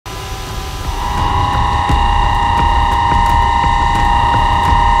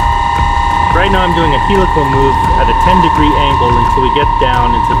right now I'm doing a helical move at a 10-degree angle until we get down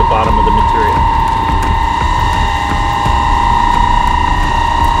into the bottom of the material.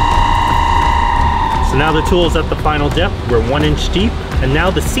 So now the tool's at the final depth. We're 1 inch deep, and now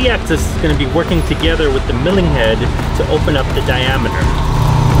the C-axis is going to be working together with the milling head to open up the diameter.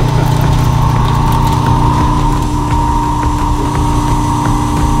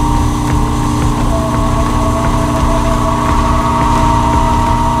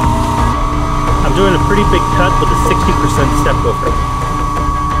 I'm doing a pretty big cut with a 60% step over.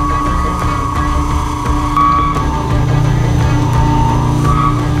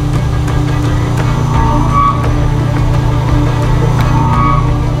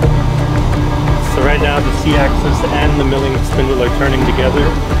 Right now the C-axis and the milling spindle are turning together,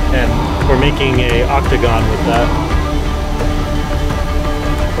 and we're making an octagon with that.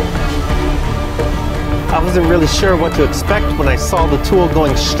 I wasn't really sure what to expect when I saw the tool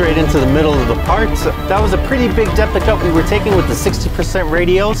going straight into the middle of the part. That was a pretty big depth of cut we were taking with the 60%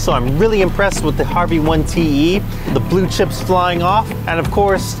 radio, so I'm really impressed with the Harvey 1 TE, the blue chips flying off, and of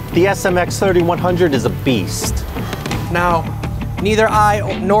course the SMX 3100 is a beast. Now, neither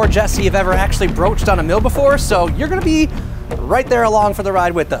I nor Jesse have ever actually broached on a mill before, so you're gonna be right there along for the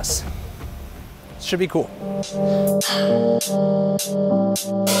ride with us. Should be cool.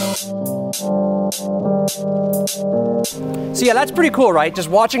 So yeah, that's pretty cool, right? Just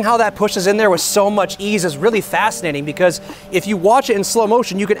watching how that pushes in there with so much ease is really fascinating, because if you watch it in slow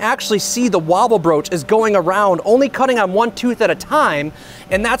motion, you can actually see the wobble broach is going around, only cutting on one tooth at a time,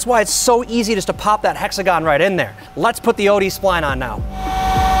 and that's why it's so easy just to pop that hexagon right in there. Let's put the OD spline on now.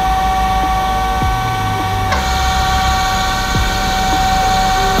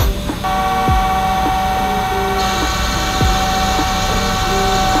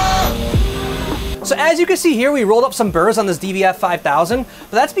 So as you can see here, we rolled up some burrs on this DVF 5000,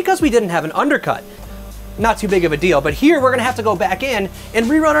 but that's because we didn't have an undercut. Not too big of a deal, but here we're gonna have to go back in and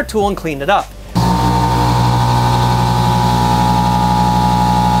rerun our tool and clean it up.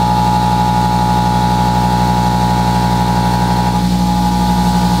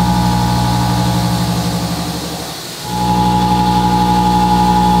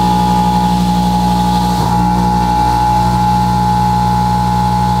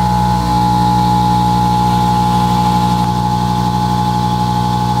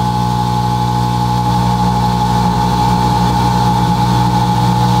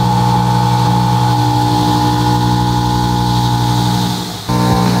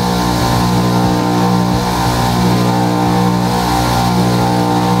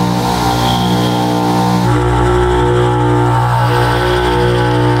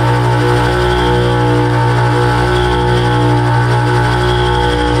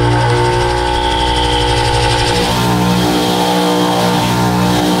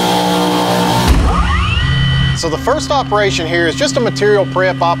 So the first operation here is just a material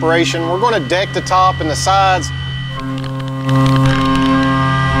prep operation. We're going to deck the top and the sides.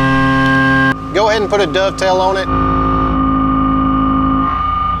 Go ahead and put a dovetail on it.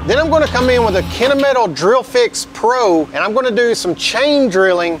 Then I'm going to come in with a Kennametal Drill Fix Pro, and I'm going to do some chain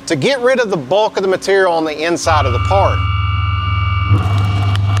drilling to get rid of the bulk of the material on the inside of the part.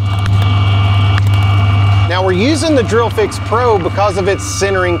 Now we're using the Drill Fix Pro because of its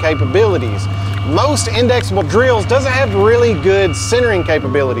centering capabilities. Most indexable drills doesn't have really good centering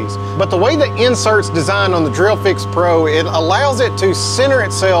capabilities, but the way the insert's designed on the Drill Fix Pro, it allows it to center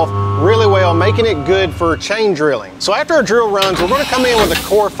itself really well, making it good for chain drilling. So after our drill runs, we're going to come in with a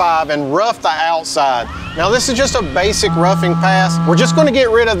Core 5 and rough the outside. Now this is just a basic roughing pass. We're just going to get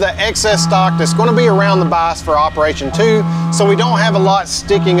rid of the excess stock that's going to be around the bias for operation 2, so we don't have a lot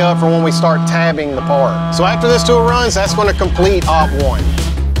sticking up for when we start tabbing the part. So after this tool runs, that's going to complete Op 1.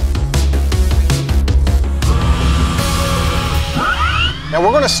 Now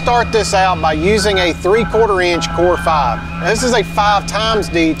we're going to start this out by using a 3/4 inch Core 5. Now this is a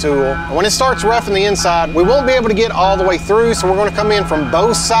 5xD tool. When it starts roughing the inside, we won't be able to get all the way through, so we're going to come in from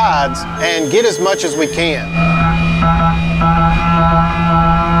both sides and get as much as we can.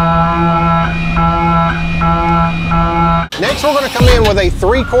 Next, we're going to come in with a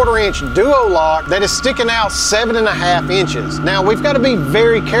 3/4 inch duo lock that is sticking out 7.5 inches. Now, we've got to be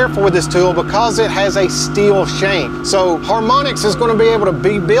very careful with this tool because it has a steel shank. So harmonics is going to be able to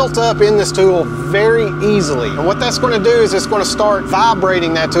be built up in this tool very easily. And what that's going to do is it's going to start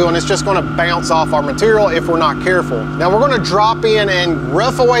vibrating that tool, and it's just going to bounce off our material if we're not careful. Now, we're going to drop in and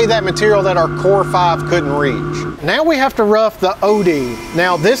rough away that material that our Core 5 couldn't reach. Now we have to rough the OD.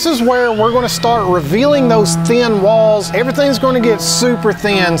 Now this is where we're going to start revealing those thin walls. everything's going to get super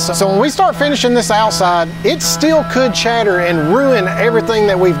thin. So when we start finishing this outside, it still could chatter and ruin everything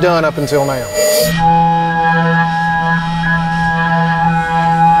that we've done up until now.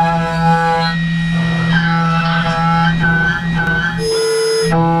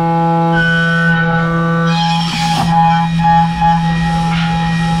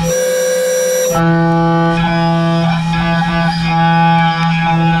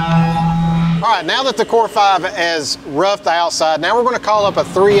 Now that the Core 5 has roughed the outside, now we're going to call up a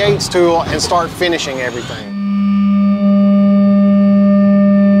 3/8 tool and start finishing everything.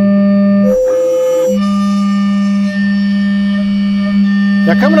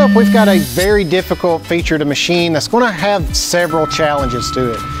 Now coming up, we've got a very difficult feature to machine that's going to have several challenges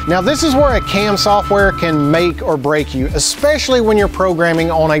to it. Now this is where a CAM software can make or break you, especially when you're programming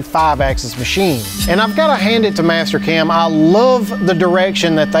on a 5-axis machine. And I've got to hand it to Mastercam. I love the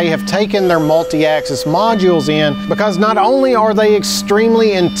direction that they have taken their multi-axis modules in, because not only are they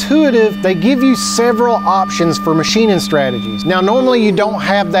extremely intuitive, they give you several options for machining strategies. Now normally you don't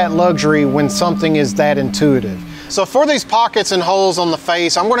have that luxury when something is that intuitive. So for these pockets and holes on the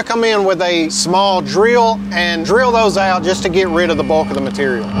face, I'm going to come in with a small drill and drill those out just to get rid of the bulk of the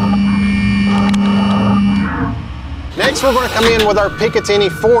material. Next, we're going to come in with our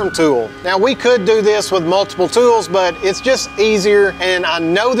Picatinny form tool. Now we could do this with multiple tools, but it's just easier, and I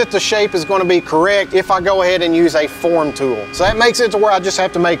know that the shape is going to be correct if I go ahead and use a form tool. So that makes it to where I just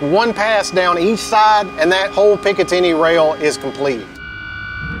have to make one pass down each side, and that whole Picatinny rail is complete.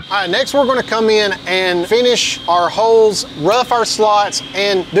 All right, next we're going to come in and finish our holes, rough our slots,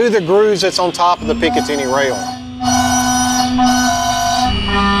 and do the grooves that's on top of the Picatinny rail.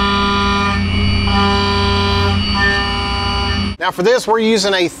 Now for this, we're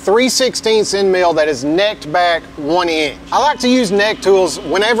using a 3/16 end mill that is necked back 1 inch. I like to use neck tools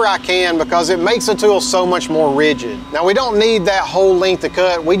whenever I can because it makes the tool so much more rigid. Now we don't need that whole length to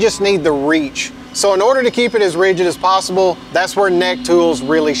cut, we just need the reach. So in order to keep it as rigid as possible, that's where neck tools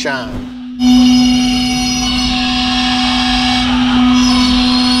really shine.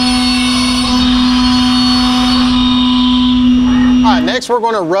 All right, next we're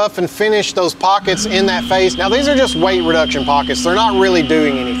going to rough and finish those pockets in that face. Now these are just weight reduction pockets. They're not really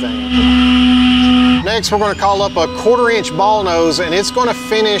doing anything. Next, we're going to call up a 1/4 inch ball nose, and it's going to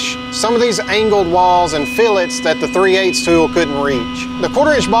finish some of these angled walls and fillets that the 3/8 tool couldn't reach. The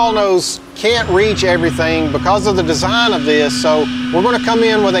 1/4 inch ball nose can't reach everything because of the design of this, so we're going to come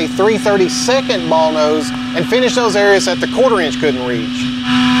in with a 3/32 ball nose and finish those areas that the 1/4 inch couldn't reach.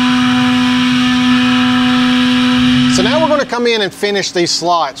 So now we're going to come in and finish these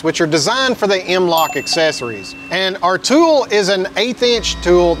slots, which are designed for the M-LOK accessories. And our tool is an 1/8 inch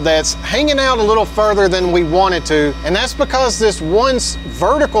tool that's hanging out a little further than we wanted to, and that's because this one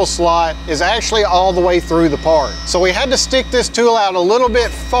vertical slot is actually all the way through the part. So we had to stick this tool out a little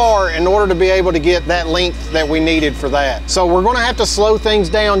bit far in order to be able to get that length that we needed for that. So we're going to have to slow things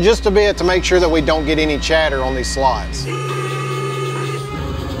down just a bit to make sure that we don't get any chatter on these slots.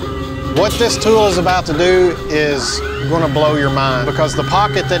 What this tool is about to do is going to blow your mind, because the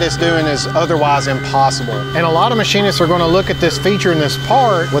pocket that it's doing is otherwise impossible. And a lot of machinists are going to look at this feature in this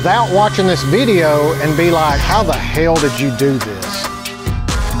part without watching this video and be like, how the hell did you do this?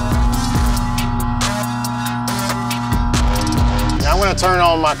 I'm going to turn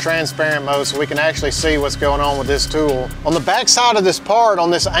on my transparent mode so we can actually see what's going on with this tool. On the back side of this part,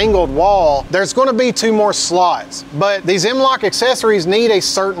 on this angled wall, there's going to be 2 more slots, but these M-LOK accessories need a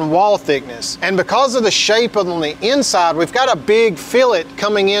certain wall thickness. And because of the shape on the inside, we've got a big fillet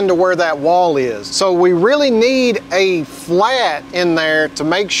coming into where that wall is. So we really need a flat in there to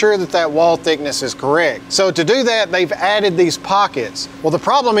make sure that that wall thickness is correct. So to do that, they've added these pockets. Well, the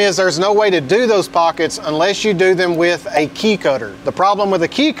problem is there's no way to do those pockets unless you do them with a key cutter. The problem with a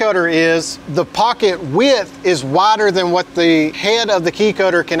key cutter is the pocket width is wider than what the head of the key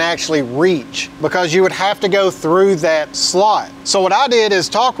cutter can actually reach, because you would have to go through that slot. So what I did is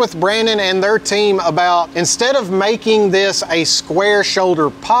talk with Brandon and their team about, instead of making this a square shoulder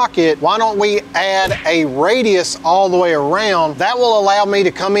pocket, why don't we add a radius all the way around? That will allow me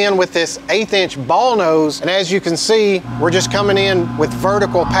to come in with this 1/8 inch ball nose, and as you can see, we're just coming in with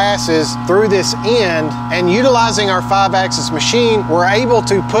vertical passes through this end, and utilizing our 5-axis machine, we're able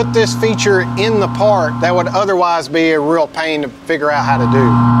to put this feature in the part that would otherwise be a real pain to figure out how to do.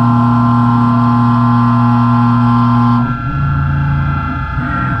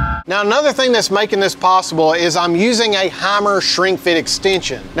 Now another thing that's making this possible is I'm using a Heimer shrink fit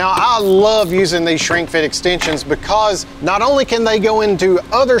extension. Now I love using these shrink fit extensions because not only can they go into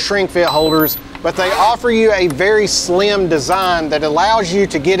other shrink fit holders, but they offer you a very slim design that allows you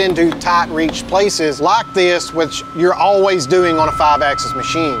to get into tight reach places like this, which you're always doing on a 5-axis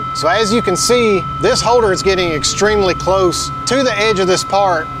machine. So as you can see, this holder is getting extremely close to the edge of this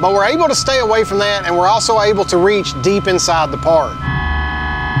part, but we're able to stay away from that, and we're also able to reach deep inside the part.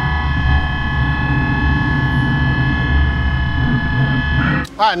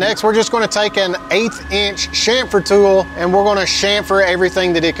 All right, next we're just going to take an 1/8 inch chamfer tool and we're going to chamfer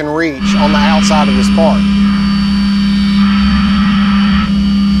everything that it can reach on the outside of this part.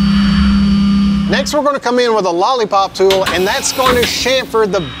 Next, we're going to come in with a lollipop tool, and that's going to chamfer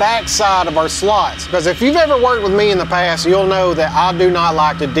the back side of our slots. Because if you've ever worked with me in the past, you'll know that I do not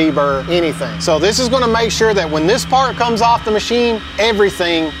like to deburr anything. So this is going to make sure that when this part comes off the machine,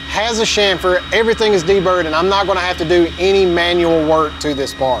 everything has a chamfer, everything is deburred, and I'm not going to have to do any manual work to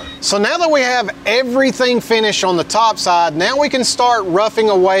this part. So now that we have everything finished on the top side, now we can start roughing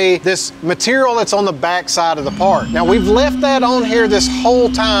away this material that's on the back side of the part. Now we've left that on here this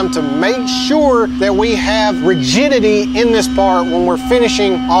whole time to make sure that we have rigidity in this part when we're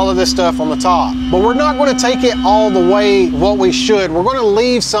finishing all of this stuff on the top. But we're not going to take it all the way what we should. We're going to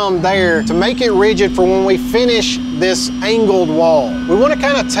leave some there to make it rigid for when we finish this angled wall. We want to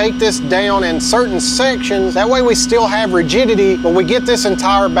kind of take this down in certain sections. That way we still have rigidity, but we get this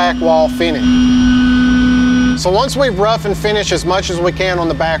entire back wall finished. So once we've roughed and finished as much as we can on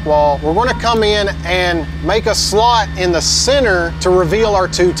the back wall, we're going to come in and make a slot in the center to reveal our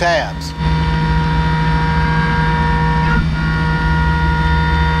 2 tabs.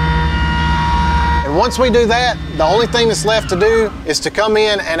 And once we do that, the only thing that's left to do is to come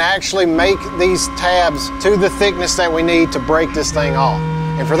in and actually make these tabs to the thickness that we need to break this thing off.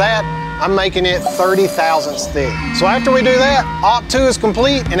 And for that, I'm making it 30 thousandths thick. So after we do that, Op 2 is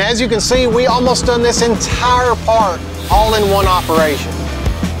complete, and as you can see, we almost done this entire part all in one operation.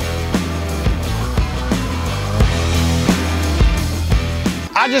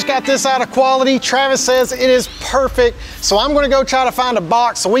 I just got this out of quality. Travis says it is perfect, so I'm gonna go try to find a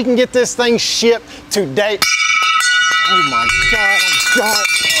box so we can get this thing shipped today. Oh my God, oh God.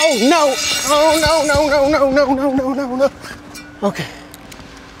 Oh no, oh no, no, no, no, no, no, no, no, no. Okay.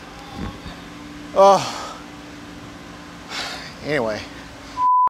 Oh. Anyway.